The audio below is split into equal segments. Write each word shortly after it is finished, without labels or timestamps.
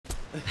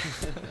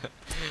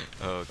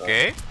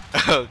Okay.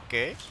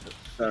 Okay.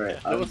 Sorry,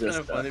 That I'm was kind just.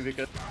 of funny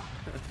because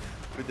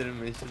we didn't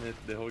mention it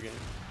the whole game.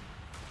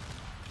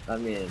 I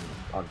mean,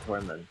 on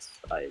tournaments,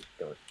 I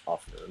don't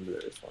often remember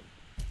there is one.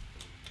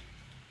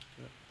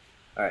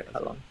 Alright, how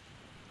long?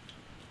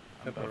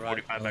 Pepper,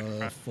 right? 45 back in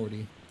front.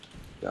 40.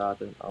 God,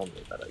 then I'll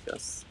make that, I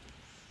guess.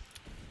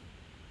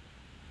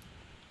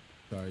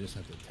 Sorry, I just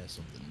have to test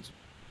something.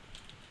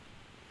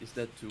 Is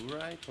that 2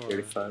 right? Or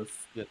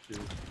 35. yeah, 2.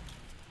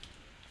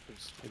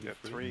 You got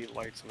 3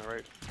 lights on the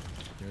right.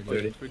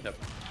 30. 3 Pepper.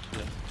 Yeah.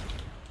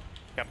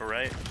 Kappa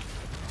right.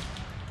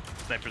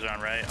 Snipers are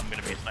on right. I'm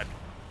gonna be sniped.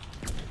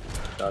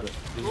 Got it.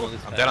 This one is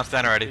I'm dead on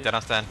stand already. dead. Dead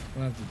on stand.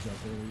 I'm gonna have to jump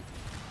early.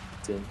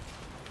 10.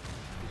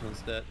 This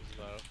one's dead.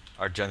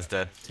 Our gen's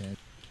dead. 10.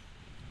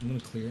 I'm gonna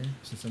clear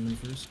since I'm in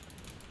first.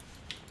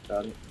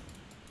 Got it.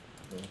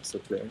 Yeah, so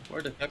clear. Where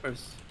are the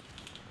peppers?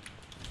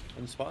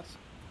 Any spots?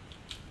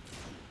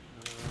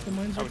 The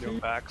mines I are would go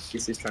clear. backs.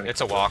 He's trying to.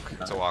 It's a walk.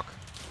 It's a walk.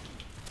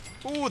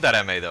 Ooh,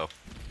 that MA though.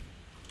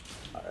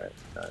 Alright,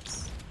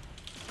 nice.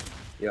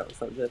 Yeah,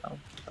 what's up, Zed?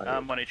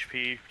 1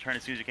 HP. Turn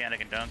as soon as you can. I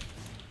can dunk.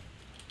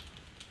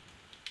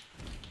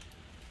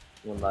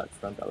 One light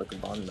front, I like a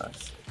bond,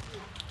 nice.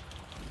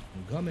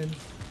 I'm coming.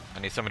 I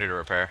need somebody to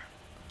repair.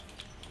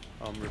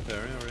 I'm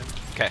repairing already.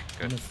 Okay,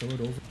 I'm good. gonna throw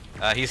it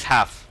over. He's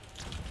half.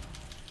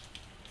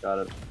 Got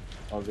it.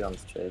 I'll be on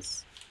this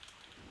chase.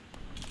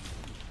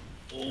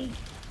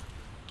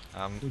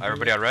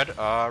 Everybody on red?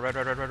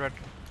 Red.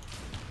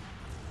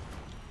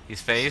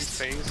 He's phased.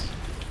 Phase.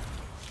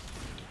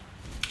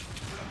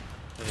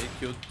 Okay,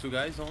 killed 2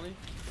 guys only.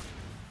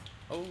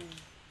 Oh,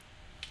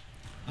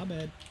 Not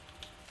bad.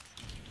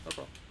 no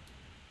problem.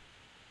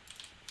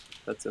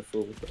 That's a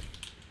fool.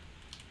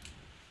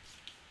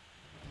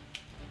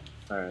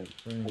 Alright,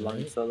 Turning how long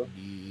right. solo?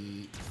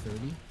 The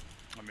 30.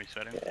 I'm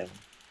resetting. Yeah.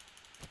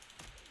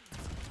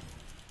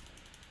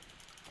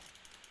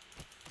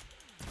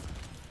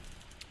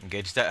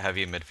 Engage that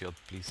heavy in midfield,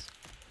 please.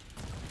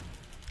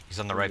 He's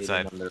on the right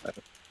Medium side. on the right.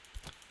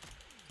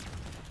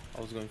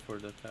 I was going for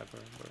the pepper,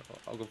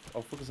 but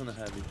I'll focus on the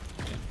heavy.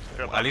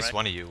 Drop At on least right.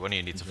 one of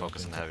you needs to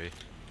focus on the heavy.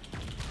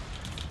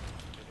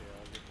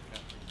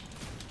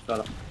 Got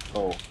it.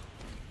 Oh,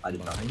 I did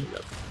not Behind. do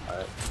that.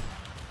 Alright.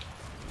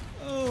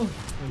 Oh!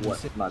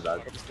 What? My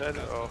bad. He's dead.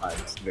 Oh, I'm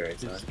very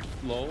sorry. He's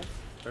slow,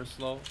 very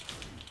slow.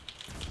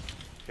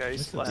 yeah, he's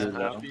That's a less good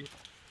than one. happy.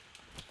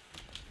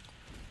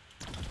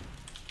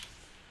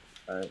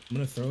 Alright, I'm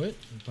gonna throw it.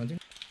 I'm punting.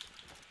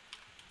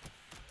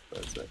 so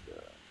it's like,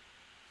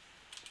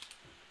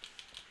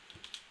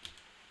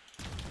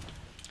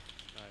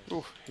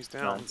 Ooh, he's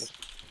down. nice.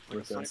 Like We're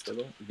a going fight.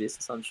 solo. Beast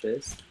is on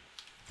chase.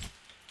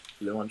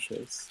 Blue on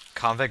chase.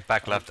 Convict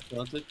back left.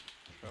 Planted.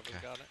 Okay.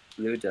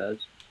 Blue dead.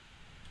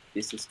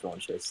 Beast is still on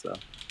chase though.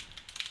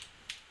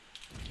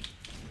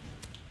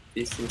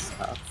 Beast is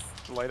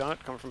half. Light on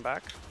it, coming from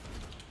back.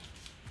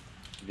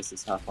 Beast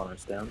is half on our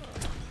stand.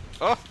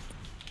 Oh!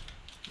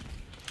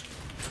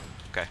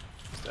 Okay.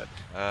 He's dead.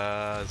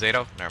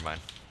 Zato? Never mind.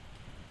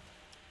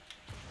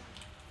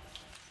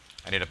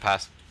 I need a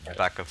pass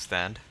back of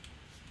stand.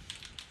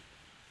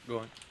 Go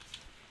on.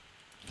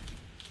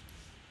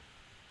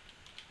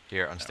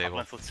 Here, unstable.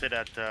 Let's sit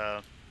at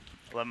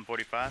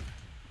 11:45.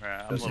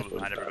 I'm a little bit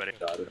behind everybody.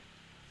 Got it.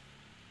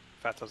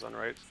 Fata's on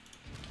right.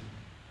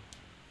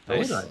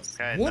 Nice. Nice.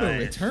 Okay, What a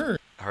nice. return!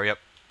 Hurry up.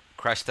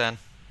 Crash stand.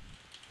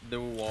 They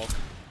will walk.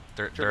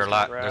 There's Triple a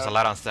lot. grab. There's a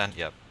lot on stand.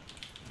 Yep.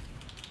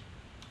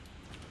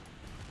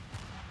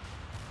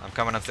 I'm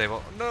coming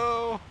unstable.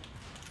 No.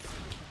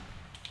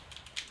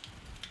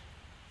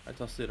 I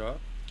tossed it up.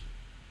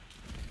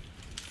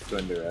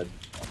 Going to red.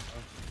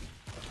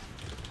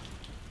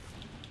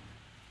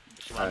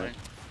 Just on me. Alright.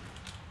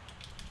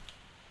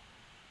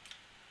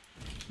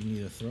 You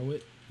need to throw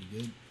it. You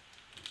good?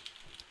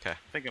 Okay.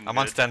 I think I'm I'm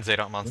good. on stand, Zato.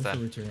 I'm on What's the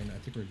stand. return? I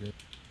think we're good.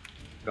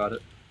 Got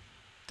it.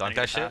 Dunk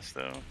I that shit. pass,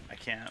 though. I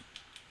can't.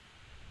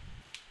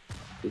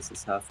 Beast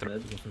is half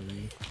mid. Go for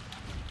re.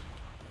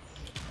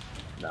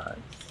 Nice.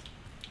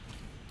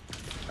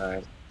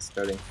 Alright,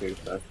 starting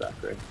 35 back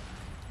right.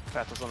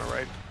 Fata's on the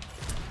right.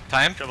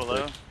 Time. Double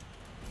low.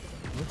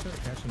 We'll start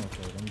catching off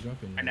road. I'm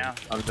dropping. Right now.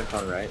 I'm back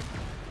on right.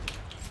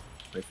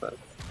 25.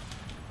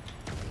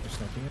 We're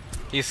sniping it.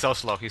 He's so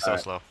slow. He's so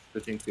Alright. slow.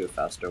 Switching to a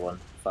faster one.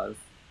 5.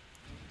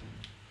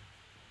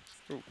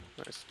 Ooh,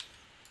 nice.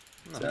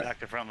 Yeah. Back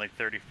to front like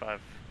 35.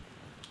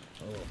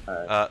 Oh.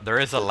 Alright, There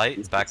is a light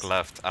He's back fixed.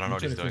 left. I don't know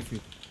what I'm he's trying doing.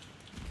 to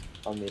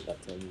confuse- I'll meet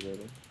that time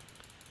later.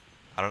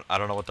 I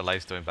don't know what the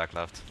light's doing back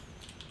left.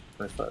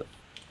 25.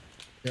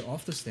 They're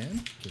off the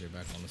stand? Okay, they're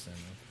back on the stand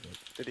now.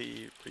 But Did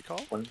he recall?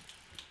 1,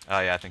 Oh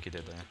yeah, I think he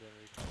did.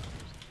 Yeah.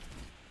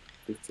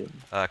 15,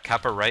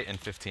 Kappa right and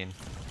 15.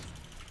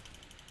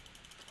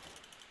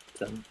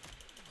 10.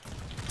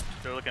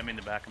 They're looking at me in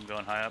the back. I'm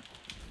going high up.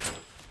 okay,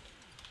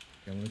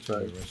 I'm gonna try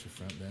to Right. rush the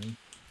front then.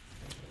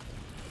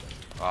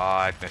 Oh,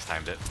 I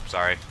mistimed it.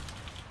 Sorry.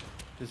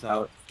 This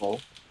Out, out.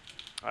 full.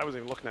 I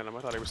wasn't even looking at him. I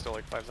thought he was still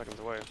like 5 seconds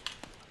away.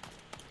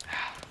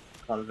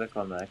 Convict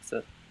on the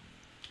exit.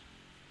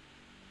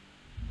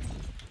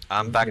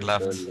 I'm back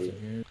left. Totally.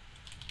 Here.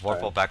 Warple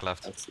Alright. back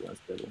left. That's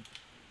good.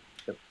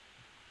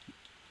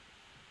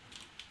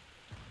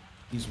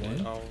 He's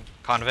Okay, one.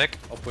 Convict.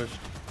 I'll push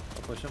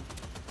him.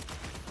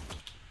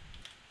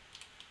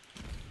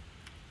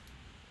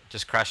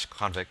 Just crash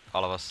convict,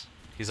 all of us.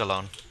 He's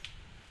alone.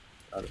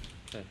 Okay.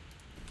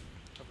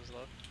 Top is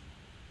low.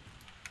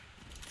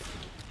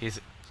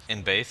 He's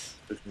in base.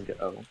 Pushing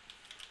to O.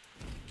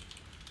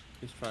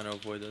 He's trying to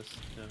avoid us.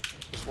 Yeah.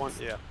 Just one,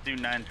 yeah. Do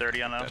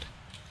 930 on that. Dead.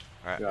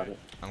 Alright, Got it.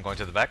 I'm going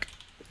to the back.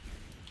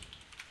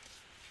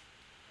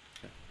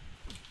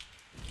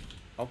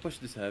 I'll push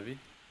this heavy.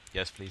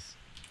 Yes, please.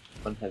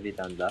 One heavy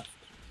down left.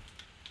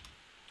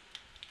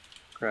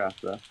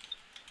 Craft left.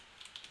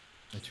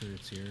 My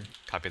turret's here.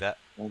 Copy that.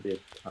 Won't be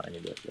a tiny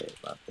bit late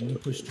left. I'm gonna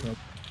push trouble.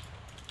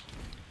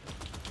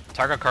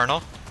 Target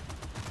Colonel.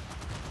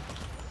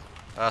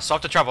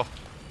 Swap to trouble.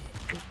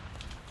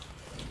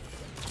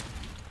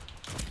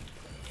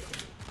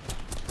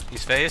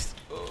 He's phased.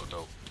 Oh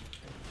no.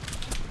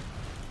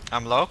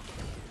 I'm low.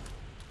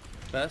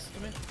 Pass to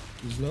me.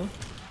 He's low.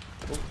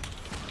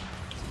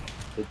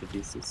 Hit the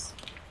pieces.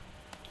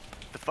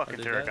 The fucking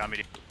they turret dead? got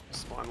me.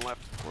 Spawn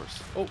left, of course.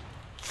 Oh,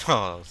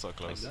 Oh, so like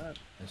close. that.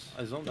 Nice.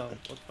 I zoned out.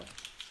 What the fuck?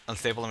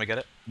 Unstable, let me get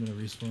it. I'm gonna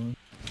respawn.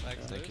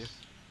 Thank you.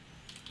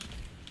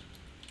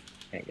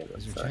 Can't get it.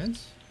 Is there Sorry.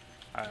 chance?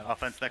 Alright,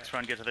 offense next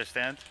run, get to their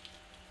stand.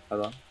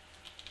 Hello?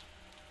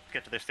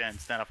 Get to their stand,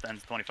 stand off the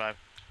ends 25.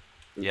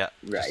 Yeah.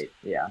 Right,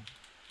 yeah.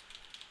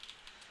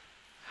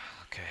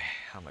 Okay,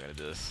 how am I gonna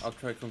do this? I'll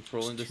try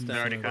controlling this They're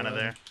They're stand. already kind of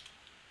there.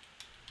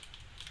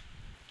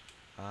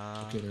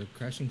 Okay, they're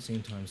crashing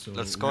same time, so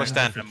let's we go have to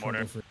stand. for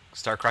Mortar. trouble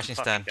Start crushing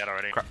Fucking stand. dead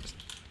already.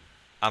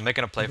 I'm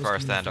making a play for our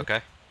stand,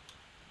 okay?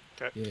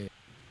 Yeah.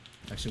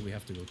 Actually, we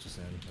have to go to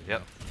stand. Like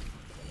Yep.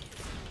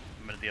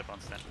 I'm gonna be up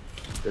on stand.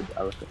 Good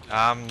elephant.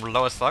 I'm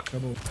low as fuck.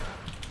 Trouble.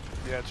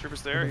 Yeah,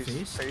 Trooper's there. Double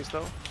He's face? phased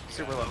though.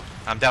 Super low.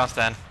 I'm down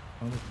stand.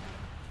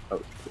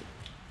 Oh, shit.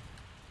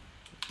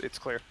 It's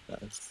clear.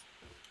 Nice.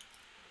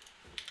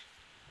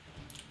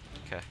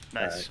 Okay.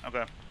 Nice.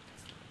 Okay.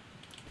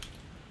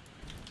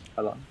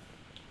 Hello?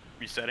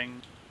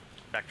 Resetting.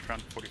 Back to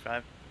front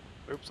 45.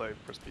 Oops, I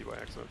pressed B by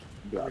accident.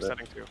 Got it.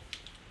 Resetting too.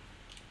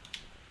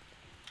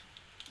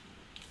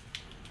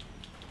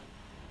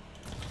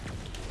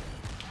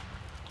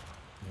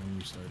 I'm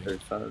restarting.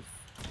 35.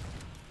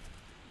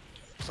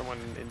 Someone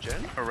in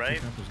gen? Alright.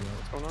 Campers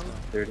left. What's going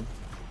on? 30.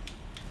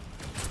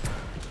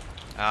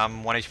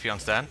 1 HP on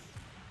stand.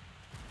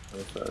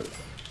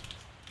 25.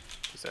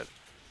 He said.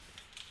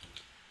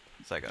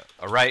 It's like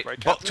a right. Right,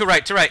 Oh, Captain? to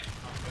right, to right.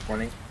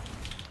 20.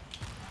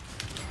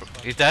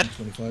 He's dead.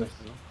 25.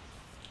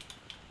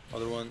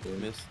 Other one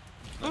missed.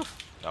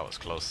 That was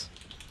close.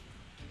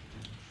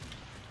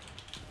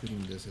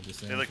 Putting this at the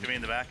stand. They looked at me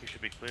in the back. You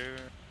should be clear.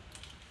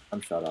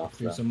 I'm shut off.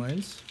 Clear though. some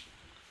mines.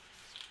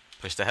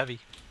 Push the heavy.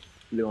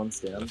 Blue on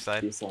stand. Left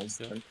side. Diesel on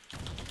stand.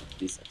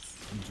 D6.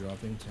 I'm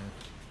dropping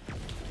 10.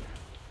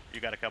 You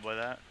got a couple of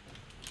that.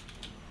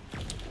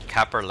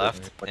 Capper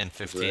left What in is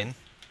 15.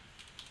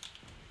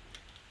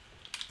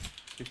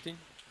 15?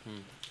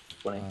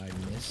 20. I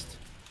missed.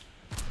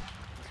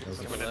 That was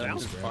a Someone fucking down?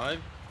 scrap.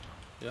 5?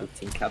 Yeah.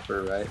 15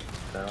 capper, right?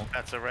 No.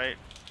 That's alright.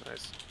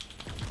 Nice.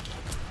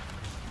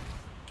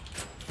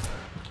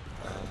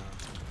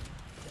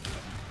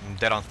 I'm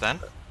dead on stand.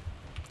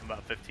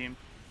 About 15.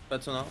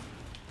 That's on out.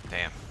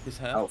 Damn. He's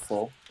half. Out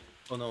full.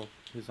 Oh no,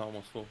 he's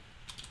almost full.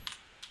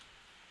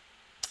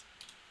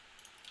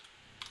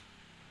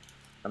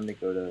 I'm gonna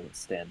go to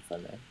stand for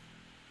now.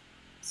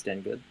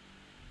 Stand good?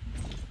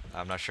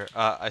 I'm not sure.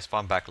 I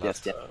spawned back Yes, left.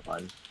 stand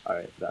fine.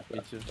 Alright, back Me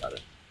left. too. Got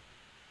it.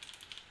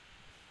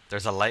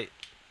 There's a light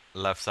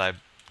left side.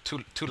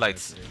 Two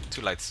lights. Okay.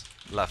 2 lights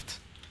left.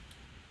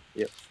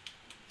 Yep.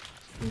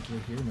 Sprinkler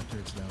here, my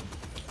turret's down.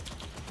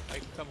 I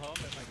can come home.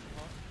 If I come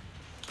home.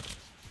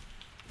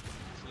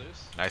 It's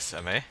loose. Nice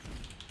MA.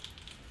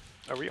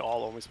 Are we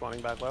all only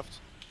spawning back left?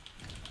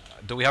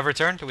 Do we have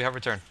return? Do we have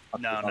return?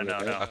 No, On the no,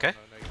 right. no. Okay.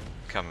 No, no,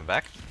 Coming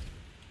back.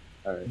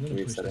 Alright, I'm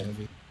gonna push the resetting.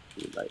 heavy.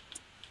 Blue light.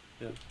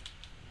 Yeah.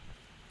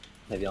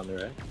 Heavy on the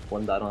right.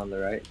 One dot on the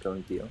right,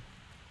 going deal.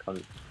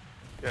 Come.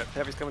 Yeah,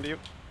 heavy's coming to you.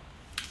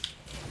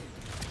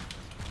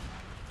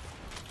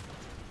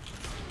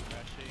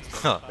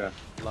 Huh. Crashing. Okay.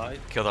 Light.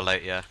 Kill the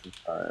light, yeah.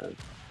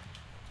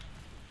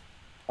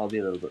 I'll be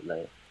a little bit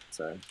late.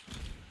 Sorry.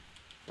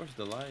 Where's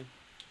the light?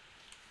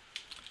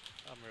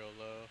 I'm real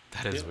low.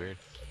 That is Yeah. weird.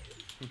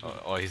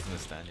 Oh, he's in the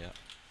stand, yeah.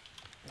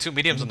 2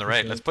 mediums on the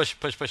right. Let's push,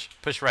 push, push,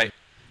 push right.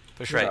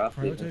 Push right. Drop,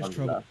 leave Prioritize on the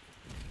trouble. left.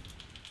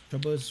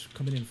 Trouble is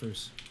coming in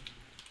first.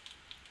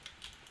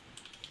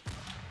 I'm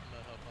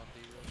gonna help on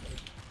B real quick.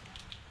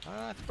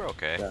 I think we're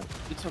okay. Yeah.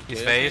 It's okay.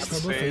 He's I phased.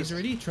 think Trouble Phase. phase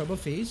already? Trouble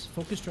phase.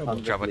 Focus trouble.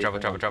 On Trouble, trouble,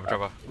 trouble, trouble,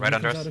 trouble. Right One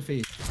under comes out us. of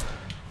phase.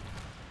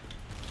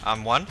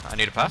 I'm 1. I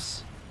need a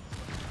pass.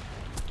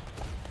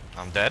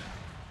 I'm dead.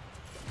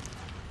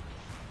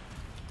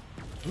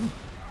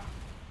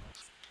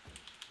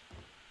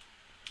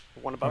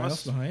 One above Right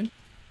us. off behind.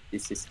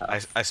 This is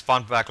half. I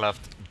spawned back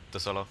left. The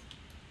solo.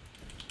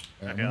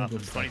 Alright, Okay, I'm off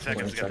gonna in go 20 back.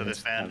 seconds to get to the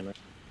stand. Camera.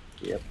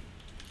 Yep.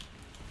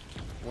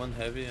 One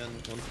heavy and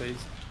one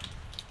phase.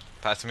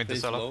 Passing me to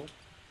Phase solo. low.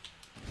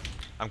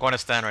 I'm going to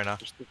stand right now.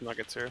 There's the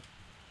nuggets here.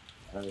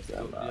 There's Yeah,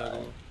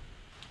 go.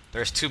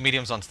 There's 2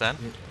 mediums on stand.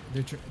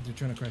 They're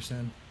trying to crash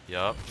stand.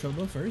 Yup.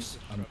 Trouble first.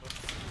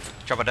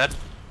 Trouble dead.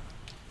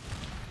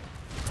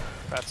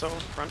 Fatso,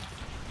 front.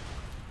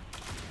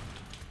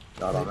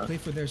 Not on Play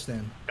it. for their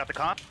stand. Got the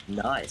comp.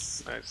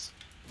 Nice. Nice.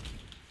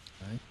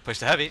 Push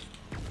the heavy.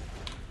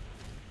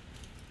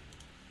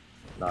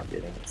 Not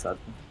getting it. 7.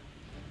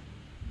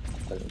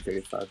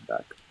 735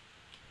 back.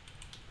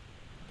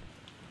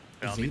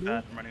 I'll beat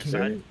that. I'm running Can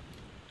aside. you-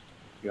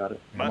 You got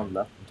it. What? I'm on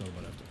left. We'll talk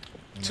about it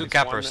after. Two Nice.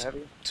 cappers. One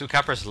heavy. 2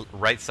 cappers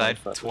right side.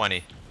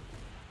 20.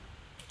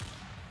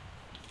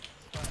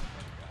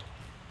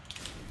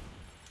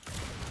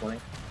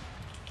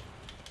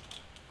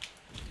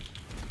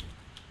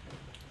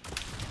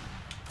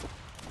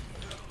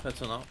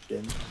 That's an out.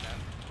 In.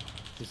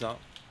 He's out.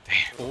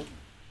 Damn. Full.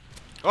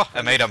 Oh,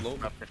 I made him. Low.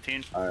 Up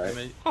 15. I Alright.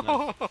 made.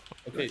 Nice.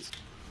 Okay.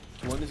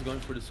 One is going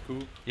for the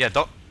scoop. Yeah,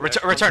 don't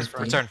return, Yeah, return,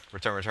 front.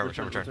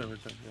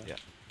 return. Yeah.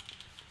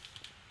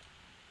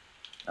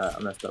 I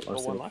messed up. I'm Oh,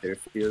 just one gonna left. clear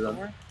a few of them.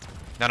 Somewhere?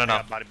 No, no, no.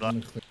 Yeah, body block. I'm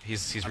gonna clear.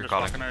 He's I'm just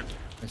recalling. walking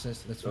That's Go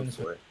fine. That's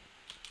for fine. it.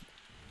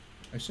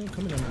 Actually, I'm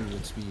coming under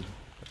with speed.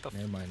 What the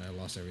Never mind. I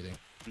lost everything.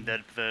 I'm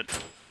dead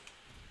fit.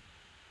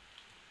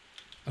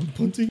 I'm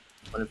punting.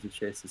 One of the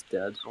chase is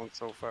dead. Going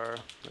so far.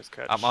 Nice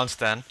catch. I'm on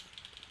stand.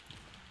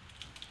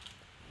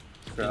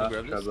 Can you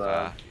grab this?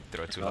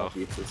 Throw it too No, low.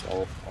 Beast is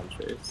all on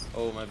chase.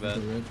 Oh my bad.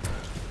 Red.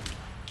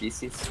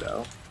 DC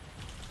spell.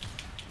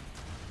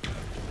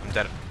 I'm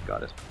dead.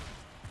 Got it.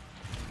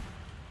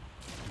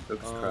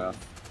 Focus Um,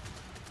 craft.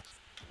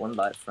 One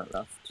light front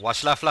left.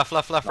 Watch left right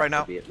now. Not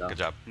gonna be it, though. Good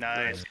job.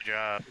 Nice. Good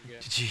job.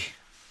 GG.